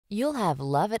You'll have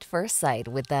love at first sight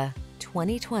with the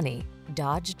 2020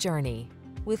 Dodge Journey.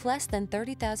 With less than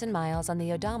 30,000 miles on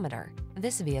the odometer,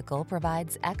 this vehicle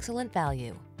provides excellent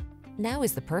value. Now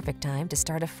is the perfect time to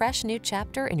start a fresh new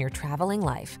chapter in your traveling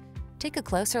life. Take a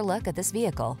closer look at this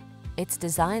vehicle. Its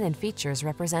design and features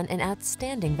represent an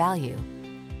outstanding value.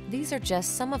 These are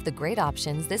just some of the great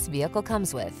options this vehicle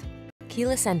comes with: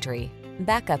 keyless entry,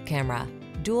 backup camera,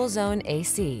 dual zone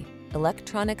AC,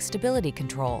 electronic stability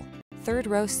control, third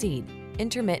row seat,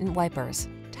 intermittent wipers,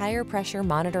 tire pressure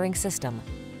monitoring system,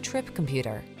 trip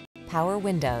computer, power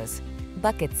windows,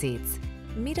 bucket seats.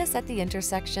 Meet us at the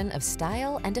intersection of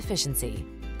style and efficiency.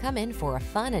 Come in for a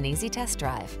fun and easy test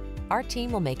drive. Our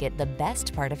team will make it the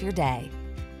best part of your day.